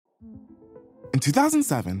In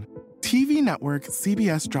 2007, TV network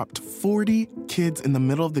CBS dropped 40 kids in the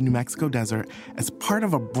middle of the New Mexico desert as part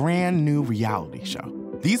of a brand new reality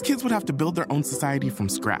show. These kids would have to build their own society from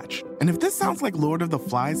scratch. And if this sounds like Lord of the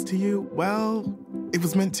Flies to you, well, it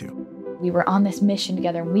was meant to. We were on this mission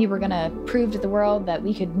together, and we were going to prove to the world that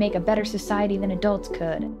we could make a better society than adults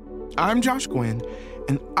could. I'm Josh Gwynn,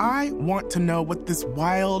 and I want to know what this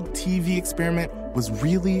wild TV experiment was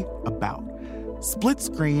really about. Split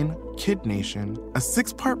Screen, Kid Nation, a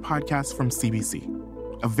 6-part podcast from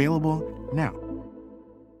CBC. Available now.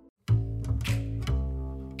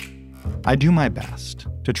 I do my best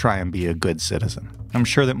to try and be a good citizen. I'm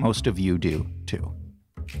sure that most of you do, too.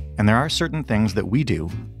 And there are certain things that we do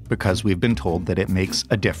because we've been told that it makes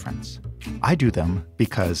a difference. I do them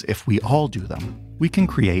because if we all do them, we can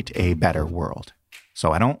create a better world.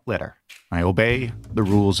 So I don't litter. I obey the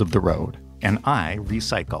rules of the road. And I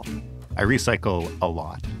recycle. I recycle a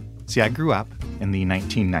lot. See, I grew up in the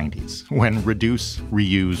 1990s when reduce,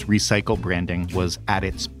 reuse, recycle branding was at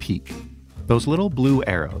its peak. Those little blue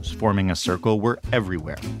arrows forming a circle were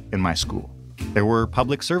everywhere in my school. There were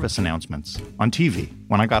public service announcements on TV.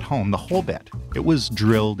 When I got home, the whole bit. It was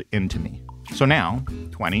drilled into me. So now,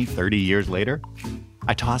 20, 30 years later,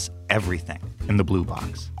 I toss everything in the blue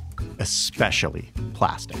box, especially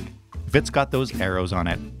plastic. If it's got those arrows on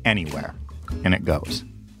it anywhere, and it goes.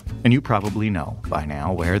 And you probably know by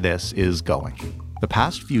now where this is going. The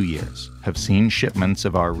past few years have seen shipments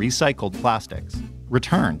of our recycled plastics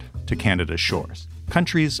returned to Canada's shores.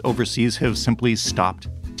 Countries overseas have simply stopped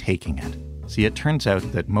taking it. See, it turns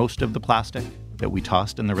out that most of the plastic that we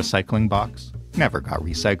tossed in the recycling box never got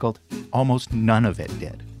recycled. Almost none of it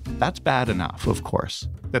did. That's bad enough, of course,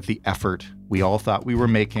 that the effort we all thought we were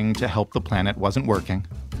making to help the planet wasn't working.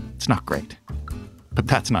 It's not great. But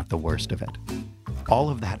that's not the worst of it. All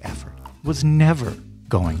of that effort was never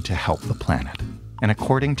going to help the planet. And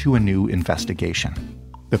according to a new investigation,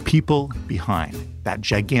 the people behind that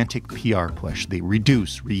gigantic PR push, the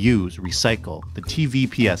reduce, reuse, recycle, the TV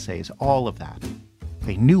PSAs, all of that,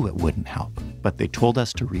 they knew it wouldn't help, but they told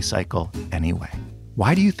us to recycle anyway.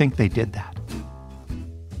 Why do you think they did that?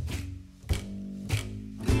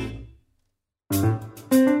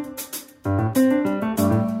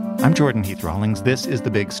 I'm Jordan Heath Rawlings. This is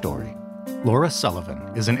The Big Story. Laura Sullivan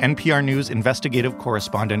is an NPR News investigative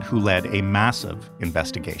correspondent who led a massive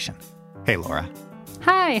investigation. Hey, Laura.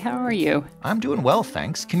 Hi, how are you? I'm doing well,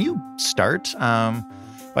 thanks. Can you start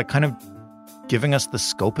by kind of giving us the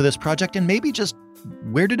scope of this project and maybe just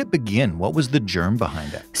where did it begin? What was the germ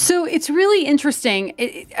behind it? So it's really interesting.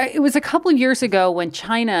 It was a couple years ago when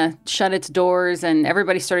China shut its doors and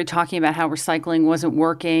everybody started talking about how recycling wasn't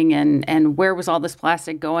working and where was all this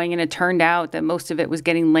plastic going. And it turned out that most of it was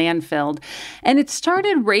getting landfilled. And it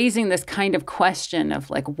started raising this kind of question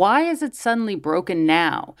of like, why is it suddenly broken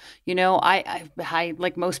now? You know, I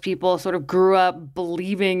like most people, sort of grew up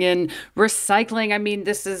believing in recycling. I mean,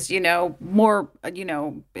 this is, more,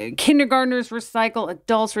 kindergartners recycle,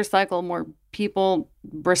 adults recycle, more people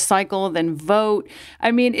recycle than vote.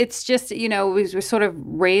 I mean, it's just, we were sort of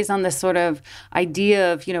raised on this sort of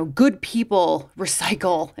idea of, good people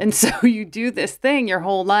recycle. And so you do this thing your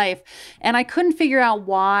whole life. And I couldn't figure out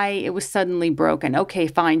why it was suddenly broken. Okay,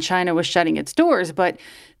 fine, China was shutting its doors, but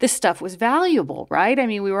this stuff was valuable, right? I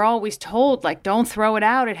mean, we were always told, like, don't throw it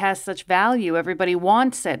out. It has such value. Everybody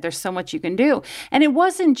wants it. There's so much you can do. And it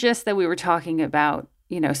wasn't just that we were talking about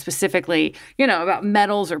specifically, about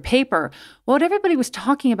metals or paper. What everybody was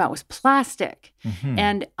talking about was plastic. Mm-hmm.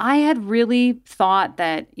 And I had really thought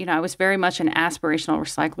that, I was very much an aspirational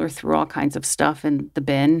recycler, threw all kinds of stuff in the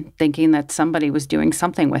bin, thinking that somebody was doing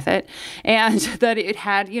something with it and that it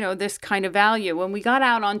had, this kind of value. When we got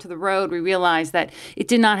out onto the road, we realized that it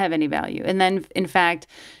did not have any value. And then, in fact,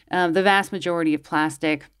 the vast majority of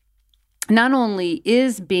plastic not only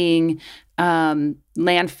is being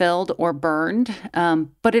landfilled or burned,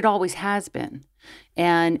 but it always has been.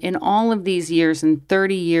 And in all of these years, in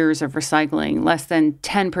 30 years of recycling, less than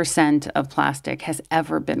 10% of plastic has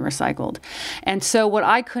ever been recycled. And so what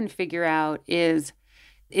I couldn't figure out is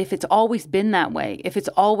if it's always been that way, if it's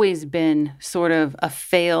always been sort of a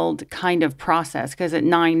failed kind of process, because at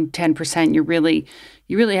 9-10%, you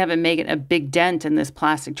really haven't made a big dent in this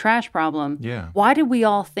plastic trash problem. Yeah. Why did we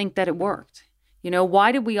all think that it worked?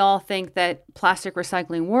 Why did we all think that plastic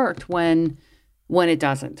recycling worked when it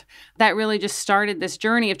doesn't? That really just started this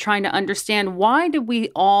journey of trying to understand, why did we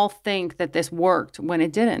all think that this worked when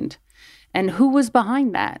it didn't? And who was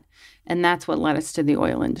behind that? And that's what led us to the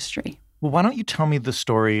oil industry. Well, why don't you tell me the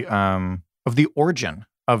story of the origin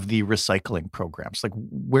of the recycling programs? Like,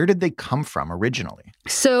 where did they come from originally?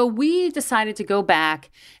 So we decided to go back,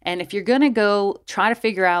 and if you're going to go try to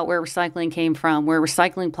figure out where recycling came from, where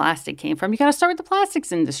recycling plastic came from, you got to start with the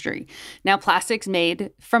plastics industry. Now, plastic's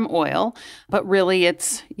made from oil, but really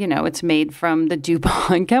it's made from the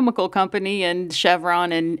DuPont Chemical Company and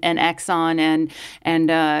Chevron and Exxon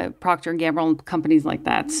and Procter & Gamble and companies like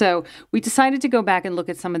that. So we decided to go back and look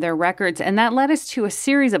at some of their records, and that led us to a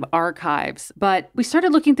series of archives. But we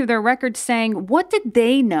started looking through their records saying, what did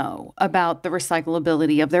they know about the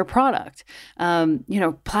recyclability of their product?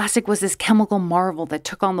 Plastic was this chemical marvel that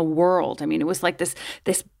took on the world. I mean, it was like this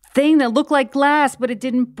thing that looked like glass, but it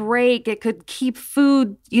didn't break. It could keep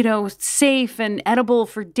food, safe and edible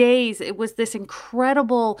for days. It was this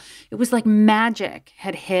incredible, it was like magic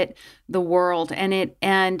had hit the world, and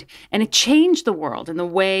it changed the world in the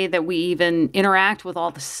way that we even interact with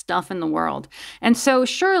all the stuff in the world. And so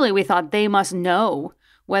surely we thought they must know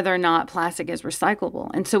whether or not plastic is recyclable.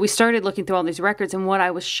 And so we started looking through all these records, and what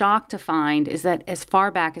I was shocked to find is that as far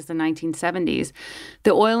back as the 1970s,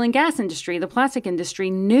 the oil and gas industry, the plastic industry,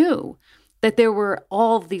 knew that there were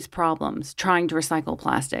all of these problems trying to recycle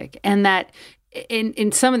plastic, and that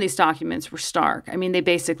in some of these documents were stark. I mean, they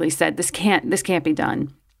basically said, this can't be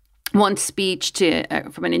done. One speech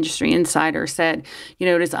from an industry insider said,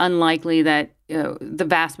 it is unlikely that the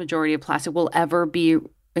vast majority of plastic will ever be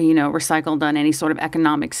recycled on any sort of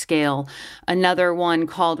economic scale. Another one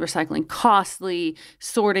called recycling costly,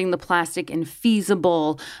 sorting the plastic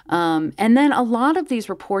infeasible. And then a lot of these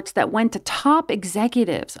reports that went to top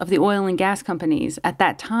executives of the oil and gas companies at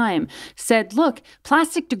that time said, look,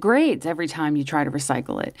 plastic degrades every time you try to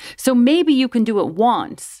recycle it. So maybe you can do it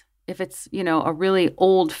once if it's, a really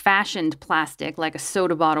old-fashioned plastic like a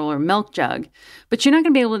soda bottle or milk jug, but you're not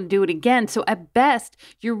going to be able to do it again. So at best,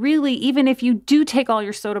 you're really, even if you do take all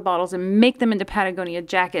your soda bottles and make them into Patagonia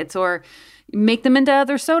jackets or make them into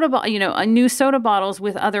other new soda bottles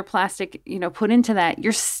with other plastic, put into that,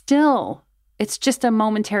 it's just a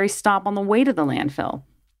momentary stop on the way to the landfill.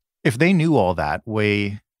 If they knew all that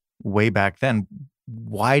way back then,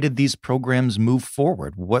 why did these programs move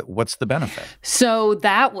forward? What's the benefit? So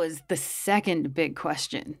that was the second big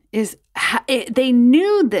question, is they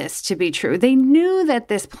knew this to be true. They knew that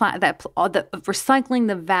recycling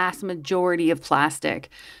the vast majority of plastic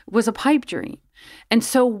was a pipe dream. And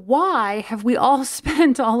so why have we all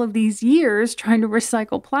spent all of these years trying to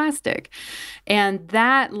recycle plastic? And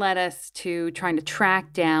that led us to trying to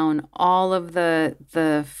track down all of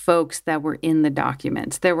the folks that were in the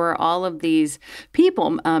documents. There were all of these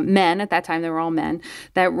people, men at that time, they were all men,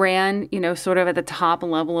 that ran, sort of at the top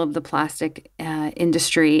level of the plastic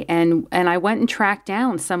industry. And I went and tracked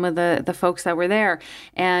down some of the folks that were there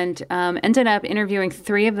and ended up interviewing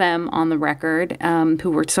 3 of them on the record who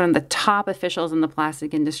were sort of the top officials in the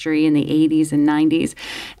plastic industry in the 80s and 90s.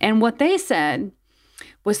 And what they said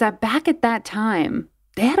was that back at that time,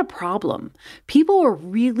 they had a problem. People were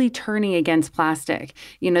really turning against plastic.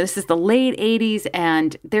 This is the late 80s,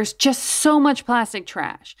 and there's just so much plastic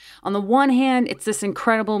trash. On the one hand, it's this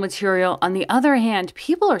incredible material. On the other hand,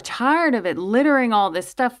 people are tired of it littering all this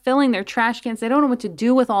stuff, filling their trash cans. They don't know what to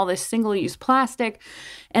do with all this single-use plastic.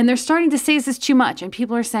 And they're starting to say this is too much. And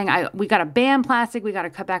people are saying, we got to ban plastic. We got to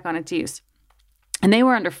cut back on its use. And they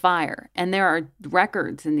were under fire. And there are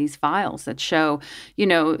records in these files that show,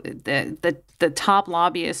 the top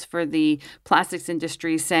lobbyists for the plastics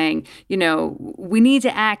industry saying, we need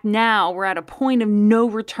to act now. We're at a point of no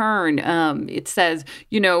return. It says,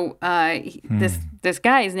 this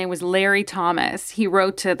guy, his name was Larry Thomas. He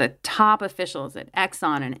wrote to the top officials at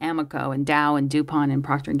Exxon and Amoco and Dow and DuPont and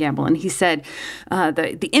Procter & Gamble. And he said,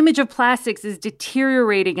 the image of plastics is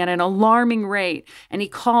deteriorating at an alarming rate. And he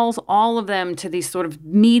calls all of them to these sort of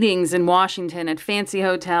meetings in Washington at fancy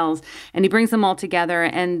hotels. And he brings them all together,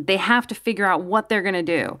 and they have to figure out what they're going to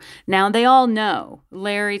do. Now, they all know,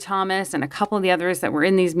 Larry Thomas and a couple of the others that were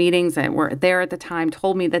in these meetings that were there at the time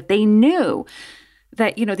told me that they knew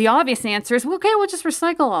that, the obvious answer is, okay, we'll just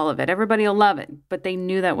recycle all of it. Everybody will love it. But they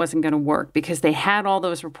knew that wasn't going to work because they had all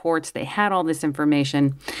those reports. They had all this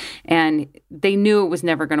information, and they knew it was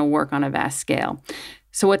never going to work on a vast scale.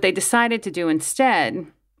 So what they decided to do instead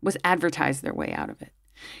was advertise their way out of it.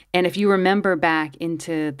 And if you remember back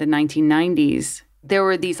into the 1990s, there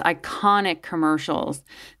were these iconic commercials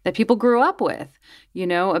that people grew up with,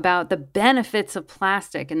 about the benefits of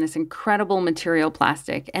plastic and this incredible material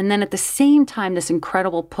plastic. And then at the same time, this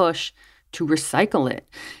incredible push to recycle it.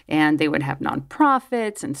 And they would have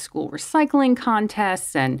nonprofits and school recycling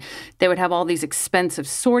contests, and they would have all these expensive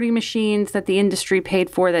sorting machines that the industry paid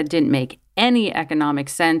for that didn't make any economic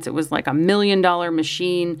sense. It was like $1 million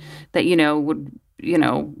machine that, would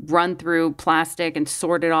run through plastic and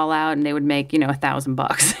sort it all out, and they would make,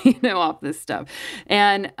 $1,000, off this stuff.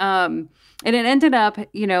 And it ended up,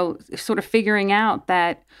 sort of figuring out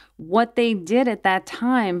that what they did at that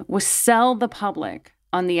time was sell the public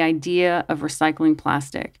on the idea of recycling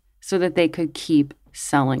plastic so that they could keep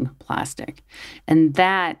selling plastic. And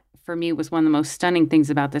that, for me, was one of the most stunning things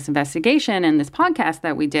about this investigation and this podcast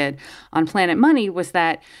that we did on Planet Money was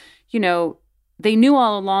that, they knew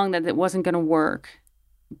all along that it wasn't going to work,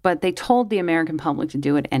 but they told the American public to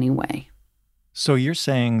do it anyway. So you're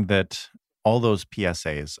saying that all those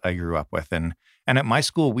PSAs I grew up with, and at my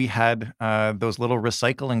school, we had those little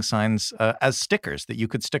recycling signs as stickers that you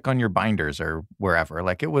could stick on your binders or wherever.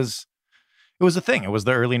 Like it was a thing. It was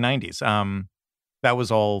the early 90s. That was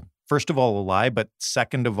all, first of all, a lie, but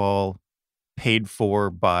second of all, paid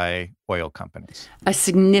for by oil companies. A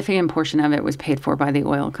significant portion of it was paid for by the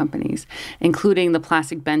oil companies, including the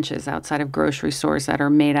plastic benches outside of grocery stores that are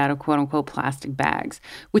made out of quote-unquote plastic bags,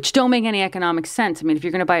 which don't make any economic sense. I mean, if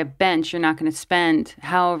you're going to buy a bench, you're not going to spend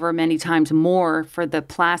however many times more for the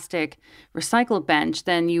plastic recycled bench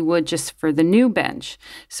than you would just for the new bench.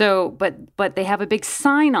 So, but they have a big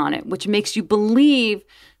sign on it, which makes you believe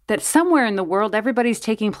that somewhere in the world, everybody's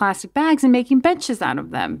taking plastic bags and making benches out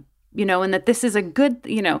of them. And that this is a good,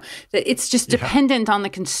 that it's just dependent on the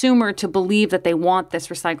consumer to believe that they want this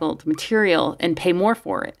recycled material and pay more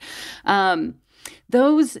for it.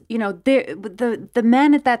 Those, the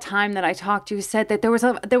men at that time that I talked to said that there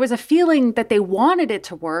was a feeling that they wanted it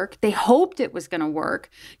to work. They hoped it was going to work.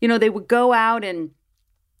 They would go out and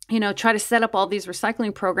try to set up all these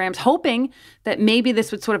recycling programs, hoping that maybe this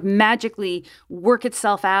would sort of magically work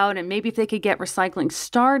itself out. And maybe if they could get recycling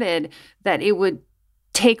started, that it would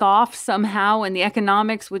take off somehow and the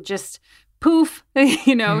economics would just poof,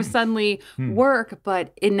 suddenly work,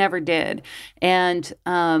 but it never did. And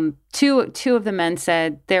two of the men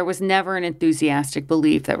said there was never an enthusiastic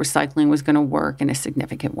belief that recycling was going to work in a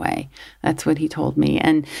significant way. That's what he told me.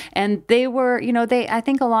 And they were, I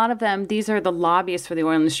think a lot of them, these are the lobbyists for the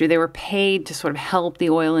oil industry. They were paid to sort of help the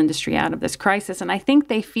oil industry out of this crisis. And I think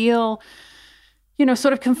they feel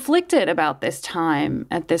sort of conflicted about this time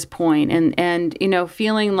at this point and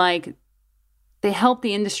feeling like they helped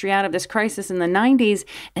the industry out of this crisis in the 90s,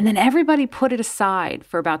 and then everybody put it aside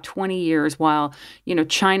for about 20 years while,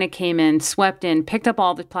 China came in, swept in, picked up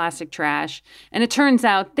all the plastic trash, and it turns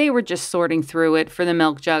out they were just sorting through it for the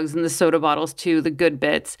milk jugs and the soda bottles too, the good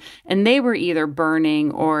bits, and they were either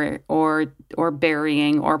burning or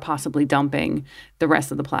burying or possibly dumping the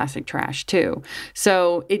rest of the plastic trash too.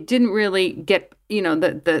 So it didn't really get,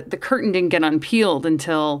 the curtain didn't get unpeeled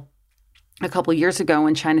until a couple of years ago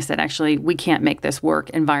when China said, actually, we can't make this work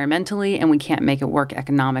environmentally and we can't make it work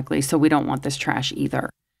economically, so we don't want this trash either.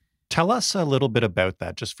 Tell us a little bit about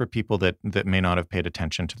that, just for people that may not have paid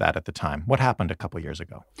attention to that at the time. What happened a couple of years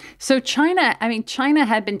ago? So China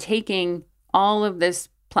had been taking all of this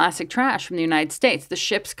plastic trash from the United States. The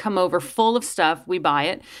ships come over full of stuff, we buy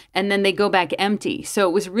it, and then they go back empty. So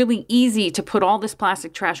it was really easy to put all this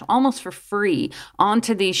plastic trash almost for free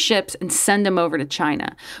onto these ships and send them over to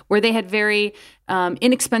China, where they had very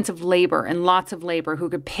inexpensive labor and lots of labor who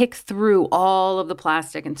could pick through all of the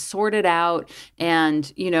plastic and sort it out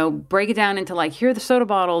and, break it down into like, here are the soda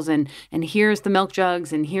bottles and here's the milk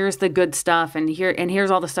jugs and here's the good stuff and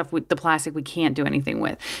here's all the stuff with the plastic we can't do anything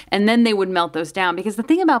with. And then they would melt those down, because the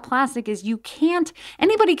thing about plastic is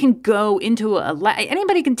anybody can go into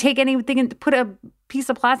anybody can take anything and put a piece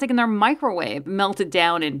of plastic in their microwave, melt it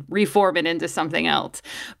down and reform it into something else.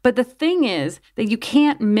 But the thing is that you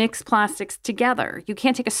can't mix plastics together. You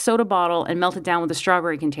can't take a soda bottle and melt it down with a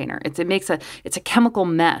strawberry container. It's a chemical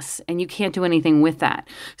mess, and you can't do anything with that.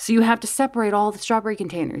 So you have to separate all the strawberry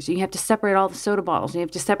containers. You have to separate all the soda bottles. You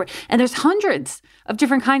have to separate, and there's hundreds of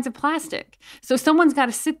different kinds of plastic. So someone's got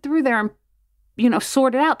to sit through there and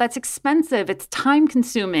sort it out. That's expensive. It's time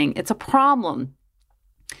consuming. It's a problem.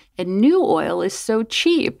 And new oil is so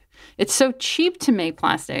cheap. It's so cheap to make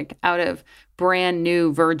plastic out of brand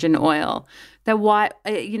new virgin oil that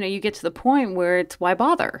you get to the point where it's why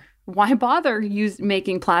bother? Why bother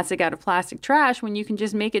making plastic out of plastic trash when you can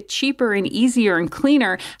just make it cheaper and easier and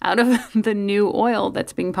cleaner out of the new oil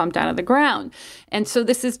that's being pumped out of the ground? And so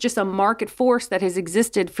this is just a market force that has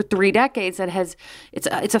existed for 3 decades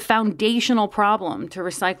it's a foundational problem to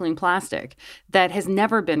recycling plastic that has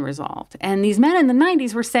never been resolved. And these men in the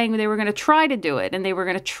 90s were saying they were going to try to do it and they were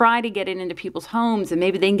going to try to get it into people's homes and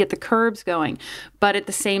maybe they can get the curbs going. But at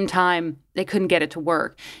the same time, they couldn't get it to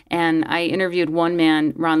work. And I interviewed one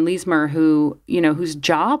man, Ron Leesmer, who, whose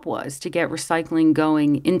job was to get recycling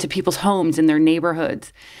going into people's homes in their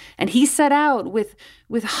neighborhoods. And he set out with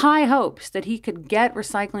high hopes that he could get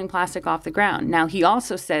recycling plastic off the ground. Now, he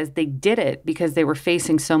also says they did it because they were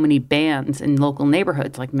facing so many bans in local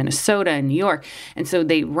neighborhoods like Minnesota and New York. And so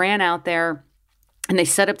they ran out there and they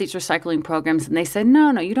set up these recycling programs, and they said,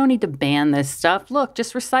 no, you don't need to ban this stuff. Look,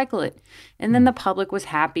 just recycle it. And then the public was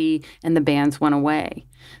happy and the bans went away.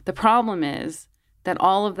 The problem is that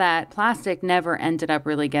all of that plastic never ended up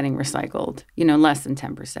really getting recycled. Less than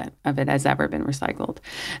 10% of it has ever been recycled.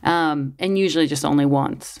 And usually just only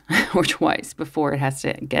once or twice before it has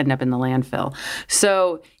to end up in the landfill.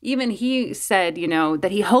 So even he said,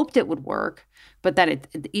 that he hoped it would work, but that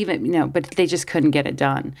but they just couldn't get it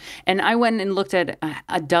done. And I went and looked at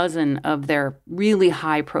a dozen of their really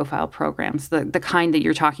high profile programs, the kind that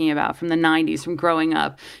you're talking about from the 90s, from growing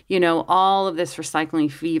up, all of this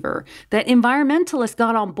recycling fever that environmentalists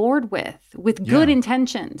got on board with good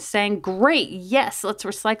intentions, saying, great, yes, let's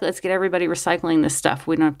recycle. Let's get everybody recycling this stuff.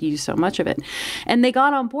 We don't have to use so much of it. And they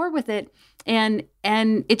got on board with it, and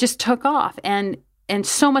it just took off. And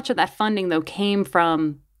so much of that funding, though, came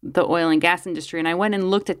from the oil and gas industry. And I went and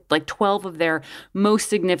looked at like 12 of their most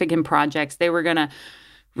significant projects. They were going to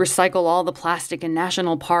recycle all the plastic in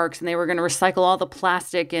national parks, and they were going to recycle all the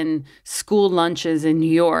plastic in school lunches in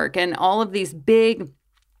New York, and all of these big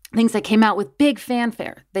things that came out with big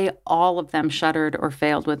fanfare. All of them shuttered or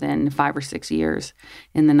failed within 5 or 6 years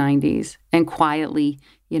in the 90s and quietly,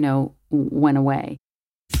 went away.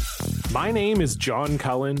 My name is John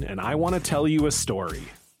Cullen, and I want to tell you a story.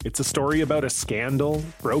 It's a story about a scandal,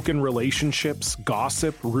 broken relationships,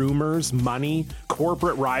 gossip, rumors, money,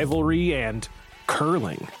 corporate rivalry, and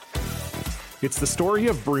curling. It's the story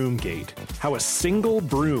of Broomgate, how a single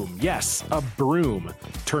broom, yes, a broom,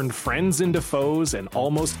 turned friends into foes and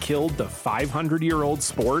almost killed the 500-year-old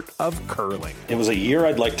sport of curling. It was a year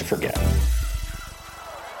I'd like to forget.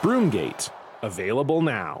 Broomgate, available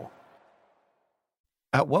now.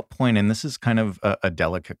 At what point, and this is kind of a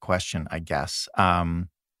delicate question, I guess,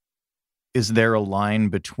 is there a line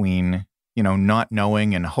between, not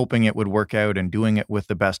knowing and hoping it would work out and doing it with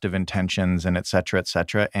the best of intentions and et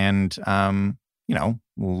cetera, and,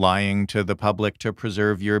 lying to the public to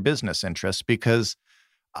preserve your business interests? Because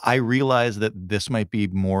I realize that this might be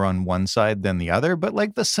more on one side than the other, but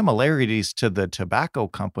like the similarities to the tobacco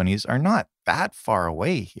companies are not that far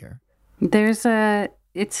away here.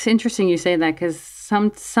 It's interesting you say that, because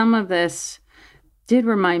some of this did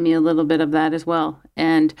remind me a little bit of that as well.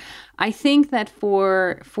 And I think that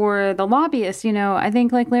for the lobbyists, I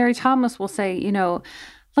think like Larry Thomas will say, look,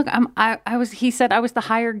 he said I was the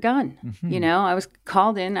hired gun. Mm-hmm. I was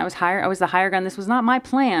called in, I was the hired gun. This was not my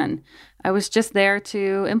plan. I was just there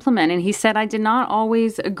to implement. And he said I did not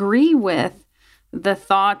always agree with the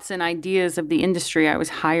thoughts and ideas of the industry I was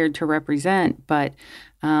hired to represent, but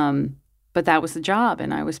that was the job,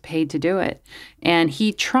 and I was paid to do it. And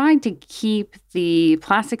he tried to keep the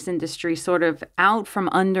plastics industry sort of out from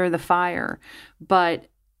under the fire. But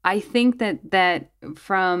I think that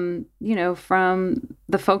from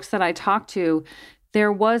the folks that I talked to,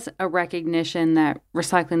 there was a recognition that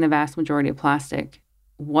recycling the vast majority of plastic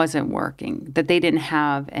wasn't working, that they didn't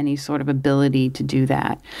have any sort of ability to do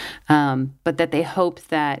that, but that they hoped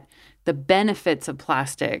that the benefits of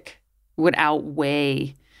plastic would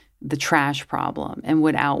outweigh the trash problem and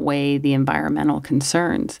would outweigh the environmental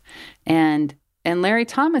concerns. And Larry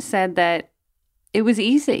Thomas said that it was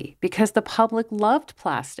easy because the public loved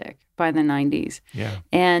plastic by the 90s. Yeah.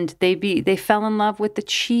 And they fell in love with the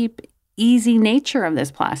cheap, easy nature of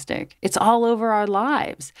this plastic. It's all over our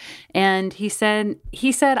lives. And he said,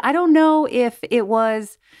 I don't know if it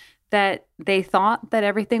was that they thought that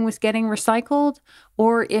everything was getting recycled,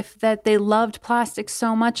 or if that they loved plastic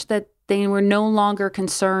so much that they were no longer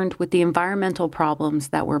concerned with the environmental problems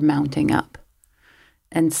that were mounting up.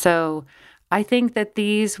 And so I think that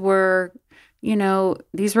these were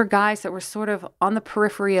guys that were sort of on the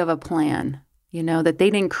periphery of a plan, that they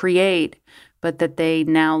didn't create, but that they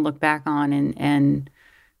now look back on and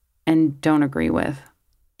don't agree with.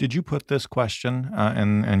 Did you put this question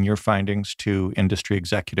and your findings to industry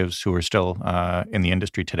executives who are still in the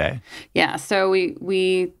industry today? Yeah. So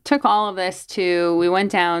we took all of this we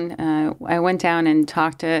went down, I went down and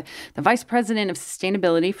talked to the vice president of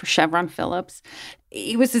sustainability for Chevron Phillips.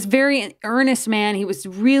 he was this very earnest man. He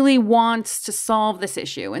really wants to solve this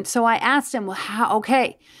issue. And so I asked him, well,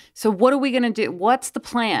 okay, so what are we going to do? What's the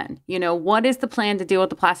plan? What is the plan to deal with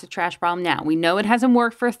the plastic trash problem now? We know it hasn't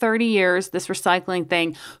worked for 30 years, this recycling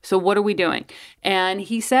thing. So what are we doing? And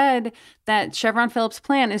he said that Chevron Phillips'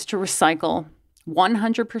 plan is to recycle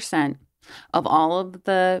 100% of all of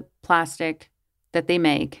the plastic that they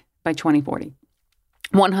make by 2040.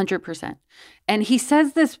 100%. And he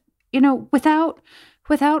says this, without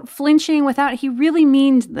flinching, he really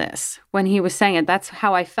means this when he was saying it. That's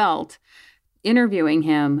how I felt interviewing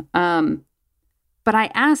him. But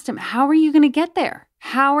I asked him, how are you going to get there?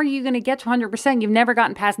 How are you going to get to 100%? You've never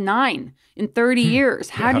gotten past 9 in 30 years.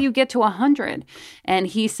 How do you get to 100? And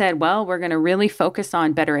he said, well, we're going to really focus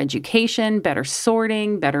on better education, better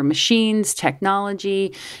sorting, better machines,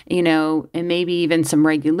 technology, and maybe even some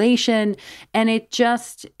regulation. And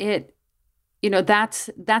that's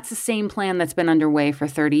the same plan that's been underway for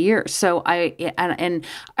 30 years. So I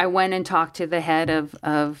went and talked to the head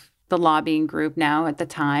of the lobbying group now at the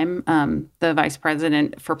time, the vice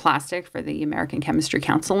president for plastic for the American Chemistry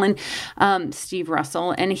Council, and Steve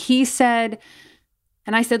Russell. And he said,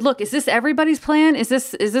 and I said, look, is this everybody's plan? Is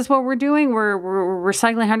this what we're doing? We're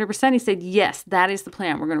recycling 100%? He said, yes, that is the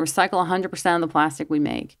plan. We're going to recycle 100% of the plastic we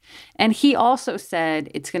make. And he also said,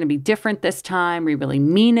 it's going to be different this time. We really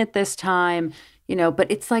mean it this time.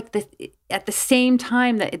 But it's like at the same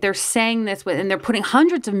time that they're saying this and they're putting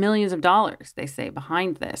hundreds of millions of dollars, they say,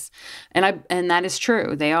 behind this. And that is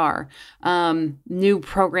true. They are. New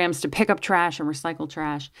programs to pick up trash and recycle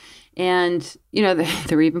trash. And,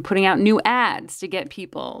 they're even putting out new ads to get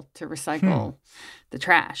people to recycle the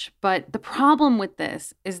trash. But the problem with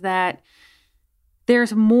this is that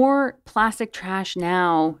there's more plastic trash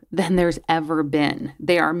now than there's ever been.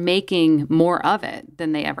 They are making more of it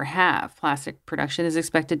than they ever have. Plastic production is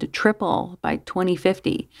expected to triple by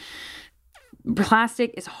 2050.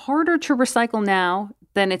 Plastic is harder to recycle now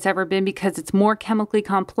than it's ever been because it's more chemically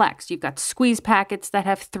complex. You've got squeeze packets that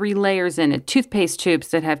have 3 layers in it, toothpaste tubes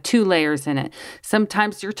that have 2 layers in it.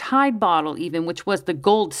 Sometimes your Tide bottle even, which was the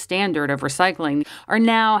gold standard of recycling, are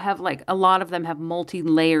now have a lot of them have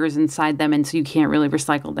multi-layers inside them, and so you can't really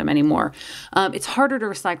recycle them anymore. It's harder to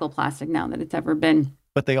recycle plastic now than it's ever been.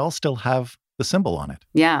 But they all still have the symbol on it.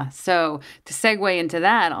 Yeah. So to segue into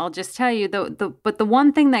that, I'll just tell you but the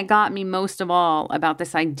one thing that got me most of all about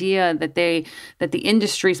this idea that the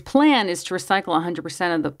industry's plan is to recycle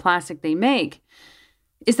 100% of the plastic they make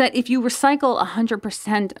is that if you recycle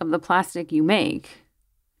 100% of the plastic you make,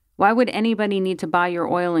 why would anybody need to buy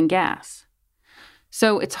your oil and gas?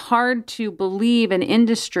 So it's hard to believe an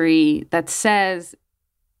industry that says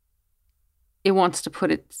it wants to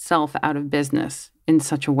put itself out of business in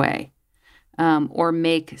such a way. Or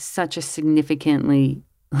make such a significantly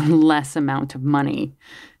less amount of money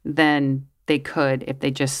than they could if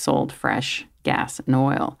they just sold fresh gas and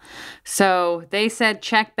oil. So they said,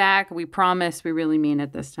 check back. We promise. We really mean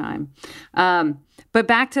it this time. But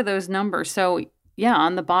back to those numbers. So yeah,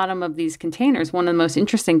 on the bottom of these containers, one of the most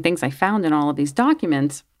interesting things I found in all of these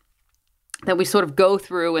documents that we sort of go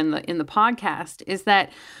through in the podcast is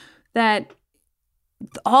that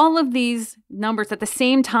all of these numbers at the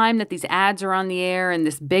same time that these ads are on the air and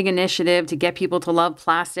this big initiative to get people to love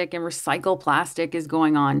plastic and recycle plastic is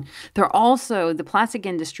going on. The plastic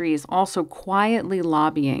industry is also quietly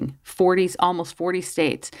lobbying almost 40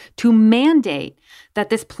 states to mandate that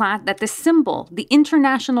this symbol, the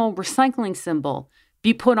international recycling symbol,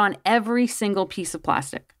 be put on every single piece of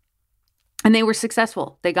plastic. And they were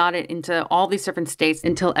successful. They got it into all these different states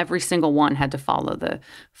until every single one had to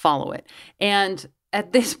follow it. And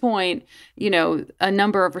at this point, a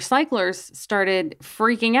number of recyclers started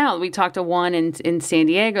freaking out. We talked to one in San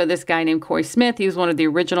Diego, this guy named Coy Smith. He was one of the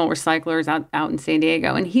original recyclers out in San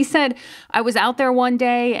Diego. And he said, I was out there one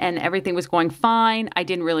day and everything was going fine. I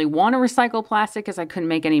didn't really want to recycle plastic because I couldn't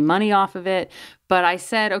make any money off of it. But I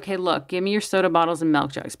said, okay, look, give me your soda bottles and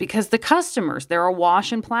milk jugs because the customers, they're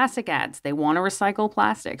awash in plastic ads. They want to recycle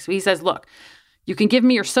plastic. So he says, look, you can give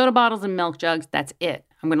me your soda bottles and milk jugs. That's it.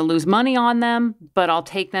 I'm going to lose money on them, but I'll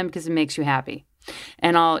take them because it makes you happy.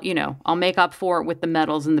 And I'll make up for it with the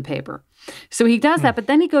metals and the paper. So he does that, but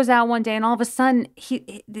then he goes out one day and all of a sudden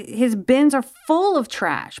his bins are full of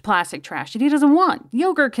trash, plastic trash that he doesn't want.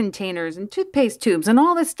 Yogurt containers and toothpaste tubes and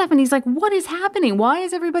all this stuff. And he's like, what is happening? Why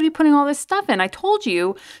is everybody putting all this stuff in? I told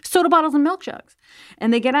you, soda bottles and milk jugs.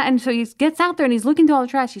 And they get out, and so he gets out there and he's looking through all the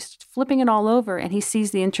trash. He's flipping it all over and he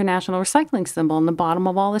sees the international recycling symbol on the bottom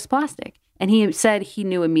of all this plastic. And he said he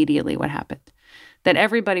knew immediately what happened, that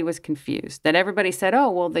everybody was confused, that everybody said, oh,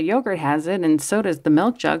 well, the yogurt has it and so does the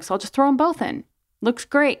milk jug, so I'll just throw them both in. Looks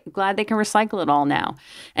great. Glad they can recycle it all now.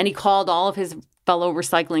 And he called all of his fellow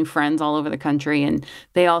recycling friends all over the country, and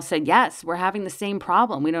they all said, yes, we're having the same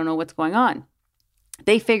problem. We don't know what's going on.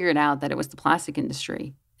 They figured out that it was the plastic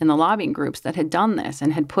industry and the lobbying groups that had done this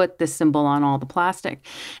and had put this symbol on all the plastic.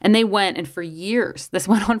 And they went, and for years, this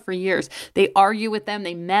went on for years, they argued with them,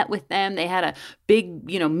 they met with them, they had a big,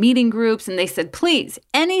 meeting groups, and they said, please,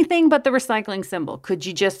 anything but the recycling symbol. Could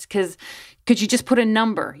you just put a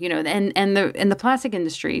number, and the plastic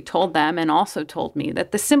industry told them, and also told me,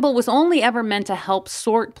 that the symbol was only ever meant to help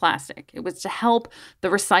sort plastic. It was to help the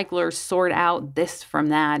recyclers sort out this from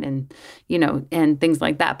that and things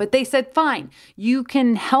like that. But they said, fine, you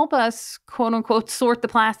can help us, quote unquote, sort the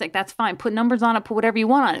plastic. That's fine. Put numbers on it, put whatever you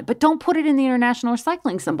want on it, but don't put it in the international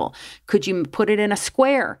recycling symbol. Could you put it in a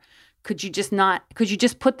square? Could you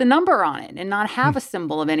just put the number on it and not have a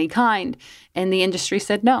symbol of any kind? And the industry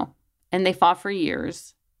said no. And they fought for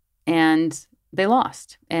years, and they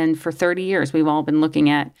lost. And for 30 years, we've all been looking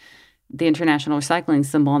at the international recycling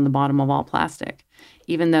symbol on the bottom of all plastic,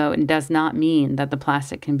 even though it does not mean that the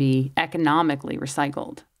plastic can be economically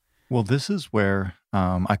recycled. Well, this is where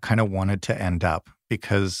I kind of wanted to end up,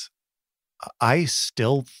 because I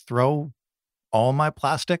still throw all my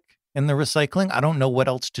plastic in the recycling. I don't know what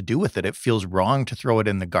else to do with it. It feels wrong to throw it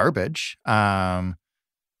in the garbage.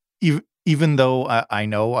 Even though I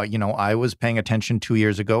know, I was paying attention 2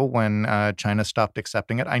 years ago when China stopped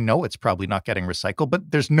accepting it. I know it's probably not getting recycled,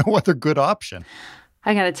 but there's no other good option.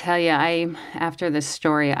 I got to tell you, after this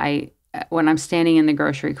story, when I'm standing in the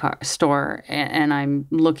grocery store and I'm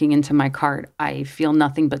looking into my cart, I feel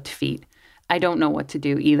nothing but defeat. I don't know what to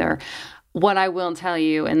do either. What I will tell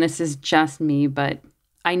you, and this is just me, but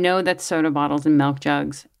I know that soda bottles and milk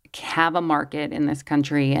jugs have a market in this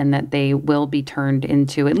country, and that they will be turned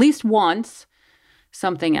into, at least once,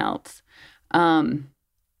 something else. But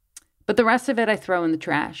the rest of it I throw in the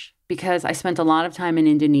trash, because I spent a lot of time in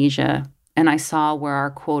Indonesia, and I saw where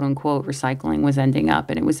our quote unquote recycling was ending up.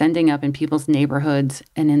 And it was ending up in people's neighborhoods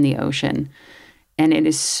and in the ocean. And it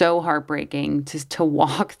is so heartbreaking to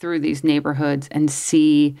walk through these neighborhoods and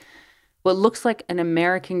see what looks like an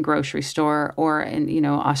American grocery store, or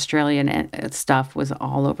Australian stuff was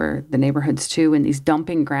all over the neighborhoods too, and these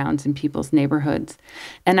dumping grounds in people's neighborhoods.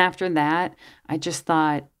 And after that, I just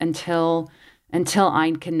thought, until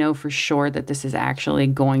I can know for sure that this is actually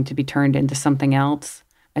going to be turned into something else,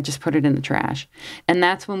 I just put it in the trash. And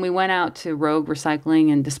that's when we went out to Rogue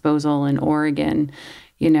Recycling and Disposal in Oregon.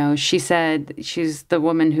 She said, she's the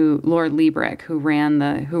woman Lord Liebrick, who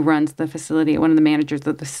runs the facility, one of the managers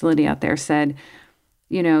of the facility out there, said,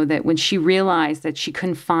 that when she realized that she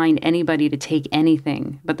couldn't find anybody to take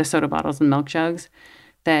anything but the soda bottles and milk jugs,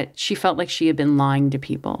 that she felt like she had been lying to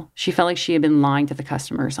people. She felt like she had been lying to the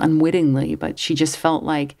customers unwittingly, but she just felt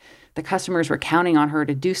like the customers were counting on her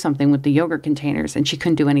to do something with the yogurt containers, and she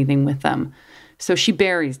couldn't do anything with them. So she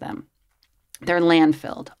buries them. They're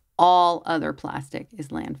landfilled. All other plastic is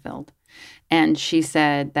landfilled. And she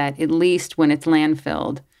said that at least when it's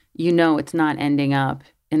landfilled, it's not ending up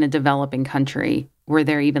in a developing country where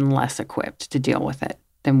they're even less equipped to deal with it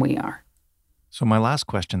than we are. So my last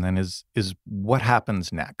question then is what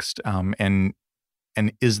happens next?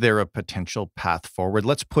 And is there a potential path forward?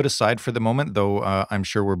 Let's put aside for the moment, though I'm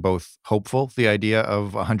sure we're both hopeful, the idea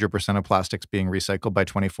of 100% of plastics being recycled by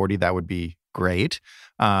 2040. That would be great.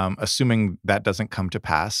 Assuming that doesn't come to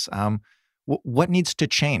pass, what needs to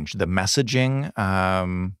change? The messaging?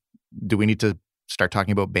 Do we need to start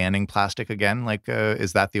talking about banning plastic again?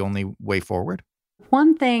 Is that the only way forward?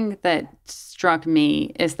 One thing that struck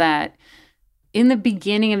me is that in the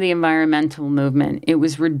beginning of the environmental movement, it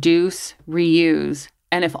was reduce, reuse,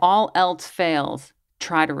 and if all else fails,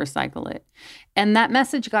 try to recycle it. And that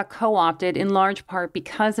message got co-opted in large part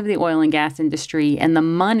because of the oil and gas industry and the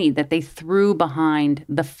money that they threw behind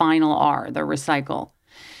the final R, the recycle.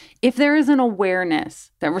 If there is an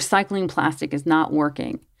awareness that recycling plastic is not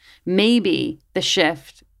working, maybe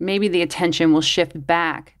the attention will shift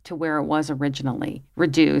back to where it was originally,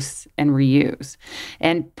 reduce and reuse,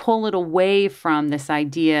 and pull it away from this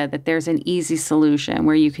idea that there's an easy solution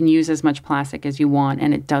where you can use as much plastic as you want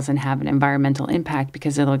and it doesn't have an environmental impact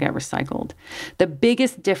because it'll get recycled. The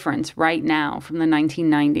biggest difference right now from the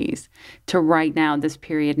 1990s to right now, this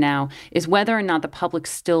period now, is whether or not the public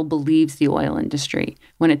still believes the oil industry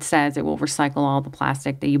when it says it will recycle all the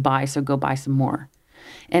plastic that you buy, so go buy some more.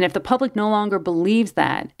 And if the public no longer believes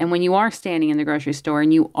that, and when you are standing in the grocery store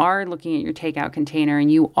and you are looking at your takeout container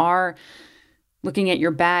and you are looking at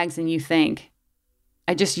your bags and you think,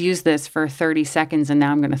 I just used this for 30 seconds and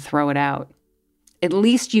now I'm going to throw it out, at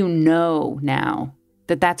least you know now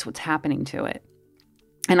that that's what's happening to it.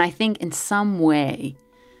 And I think in some way,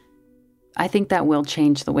 I think that will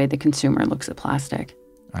change the way the consumer looks at plastic.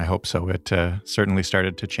 I hope so. It certainly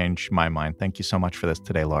started to change my mind. Thank you so much for this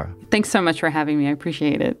today, Laura. Thanks so much for having me. I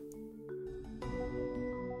appreciate it.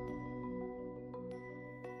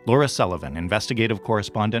 Laura Sullivan, investigative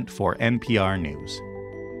correspondent for NPR News.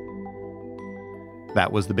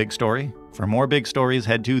 That was The Big Story. For more big stories,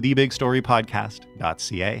 head to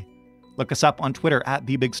thebigstorypodcast.ca. Look us up on Twitter at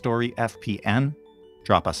TheBigStoryFPN.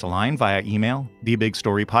 Drop us a line via email,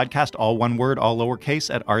 thebigstorypodcast, all one word, all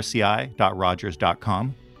lowercase, at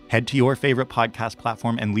rci.rogers.com. Head to your favorite podcast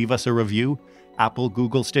platform and leave us a review. Apple,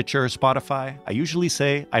 Google, Stitcher, or Spotify. I usually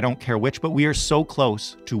say I don't care which, but we are so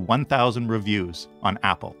close to 1,000 reviews on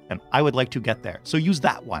Apple, and I would like to get there, so use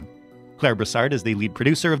that one. Claire Brassard is the lead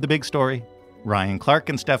producer of The Big Story. Ryan Clark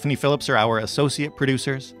and Stephanie Phillips are our associate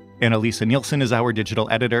producers. Annalisa Nielsen is our digital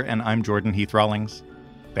editor, and I'm Jordan Heath Rawlings.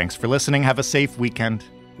 Thanks for listening. Have a safe weekend.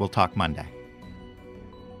 We'll talk Monday.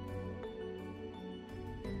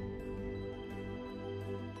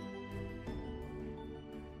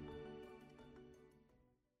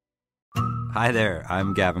 Hi there,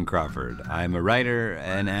 I'm Gavin Crawford. I'm a writer,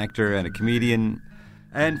 an actor, and a comedian.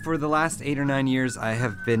 And for the last 8 or 9 years, I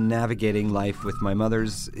have been navigating life with my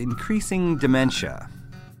mother's increasing dementia.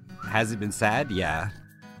 Has it been sad? Yeah.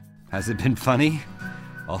 Has it been funny?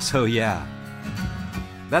 Also, yeah.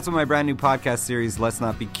 That's what my brand new podcast series, Let's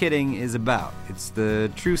Not Be Kidding, is about. It's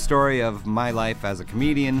the true story of my life as a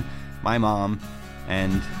comedian, my mom,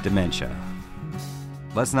 and dementia.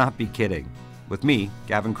 Let's Not Be Kidding. With me,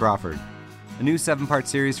 Gavin Crawford. A new 7-part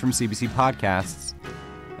series from CBC Podcasts,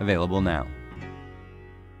 available now.